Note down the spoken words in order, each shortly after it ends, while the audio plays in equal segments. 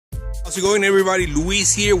How's it going, everybody?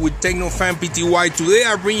 Luis here with TechnoFanPTY. Today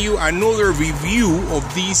I bring you another review of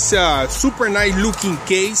this super nice looking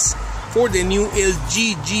case for the new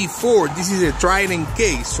LG G4. This is a Trident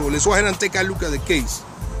case, so let's go ahead and take a look at the case.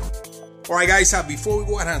 Alright guys, before we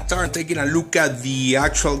go ahead and start taking a look at the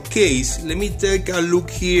actual case, let me take a look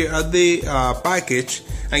here at the package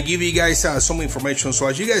and give you guys some information. So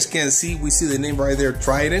as you guys can see, we see the name right there,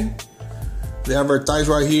 Trident. They advertise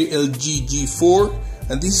right here LG G4,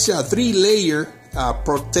 and this is a 3-layer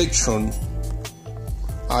protection.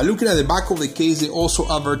 Looking at the back of the case, they also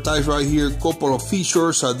advertise right here a couple of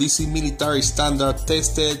features. This is military standard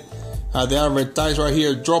tested. They advertise right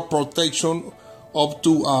here drop protection up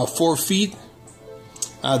to 4 feet.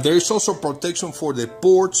 There is also protection for the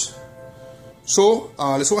ports. So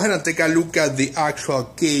let's go ahead and take a look at the actual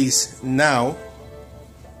case now.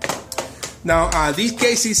 Now this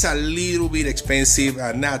case is a little bit expensive,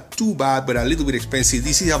 not too bad, but a little bit expensive.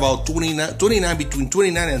 This is about between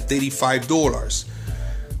 $29 and $35.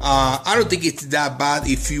 I don't think it's that bad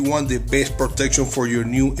if you want the best protection for your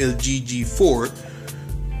new LG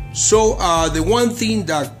G4. So the one thing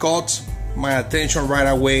that caught my attention right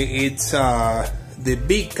away, it's the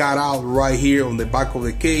big cutout right here on the back of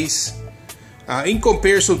the case. In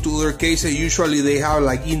comparison to other cases, usually they have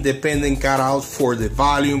like independent cutout for the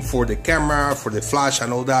volume, for the camera, for the flash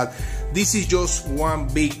and all that. This is just one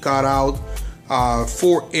big cutout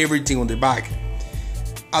for everything on the back.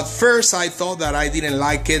 At first I thought that I didn't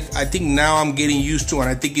like it. I think now I'm getting used to it, and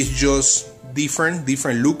I think it's just different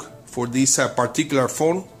look for this particular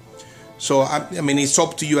phone. So I mean, it's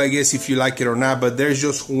up to you, I guess, if you like it or not, but there's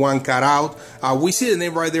just one cutout. We see the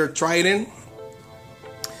name right there, Trident.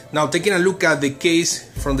 Now taking a look at the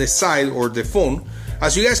case from the side, or the phone,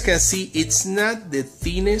 as you guys can see, it's not the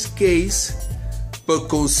thinnest case, but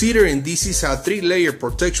considering this is a 3-layer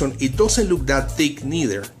protection, it doesn't look that thick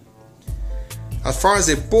neither. As far as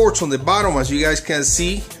the ports on the bottom, as you guys can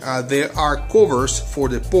see, there are covers for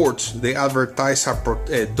the ports. They advertise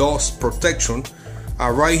a dust protection.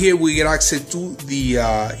 Right here we get access to the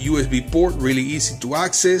USB port, really easy to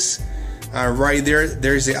access. Right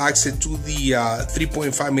there's the access to the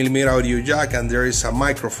 3.5mm audio jack, and there is a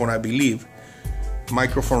microphone, I believe.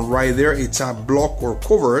 Microphone right there, it's a block or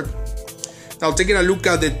covered. Now taking a look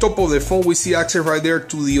at the top of the phone, we see access right there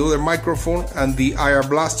to the other microphone and the IR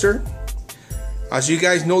blaster. As you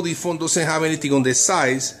guys know, this phone doesn't have anything on the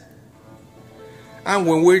sides. And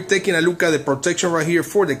when we're taking a look at the protection right here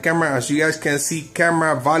for the camera, as you guys can see,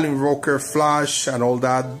 camera, volume rocker, flash and all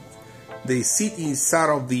that, they sit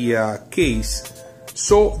inside of the case,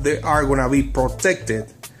 so they are gonna be protected.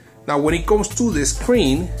 Now when it comes to the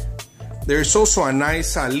screen, there's also a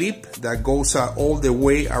nice lip that goes all the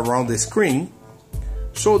way around the screen,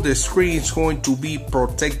 so the screen is going to be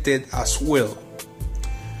protected as well.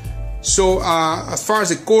 So as far as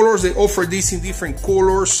the colors, they offer this in different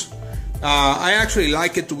colors. I actually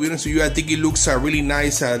like it, to be honest with you. I think it looks really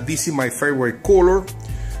nice. This is my favorite color.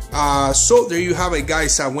 So there you have it,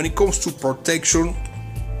 guys. When it comes to protection,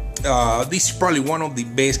 this is probably one of the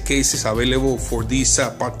best cases available for this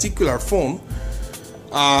particular phone.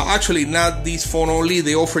 Actually, not this phone only.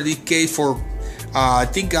 They offer this case for I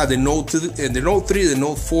think the Note 3, the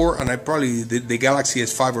Note 4, and probably the Galaxy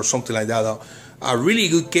S5 or something like that. Really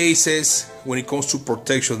good cases when it comes to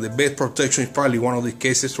protection. The best protection is probably one of the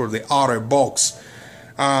cases for the outer box.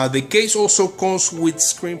 The case also comes with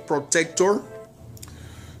screen protector.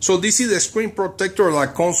 So this is the screen protector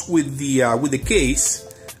that comes with the case.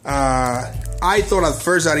 I thought at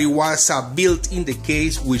first that it was built in the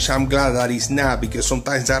case, which I'm glad that it's not, because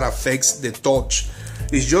sometimes that affects the touch.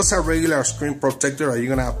 It's just a regular screen protector that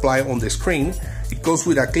you're gonna apply on the screen. It comes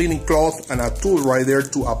with a cleaning cloth and a tool right there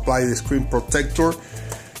to apply the screen protector.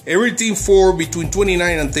 Everything for between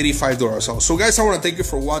 $29 and $35. So guys, I want to thank you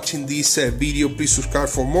for watching this video. Please subscribe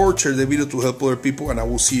for more, share the video to help other people, and I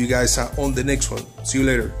will see you guys on the next one. See you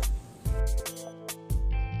later.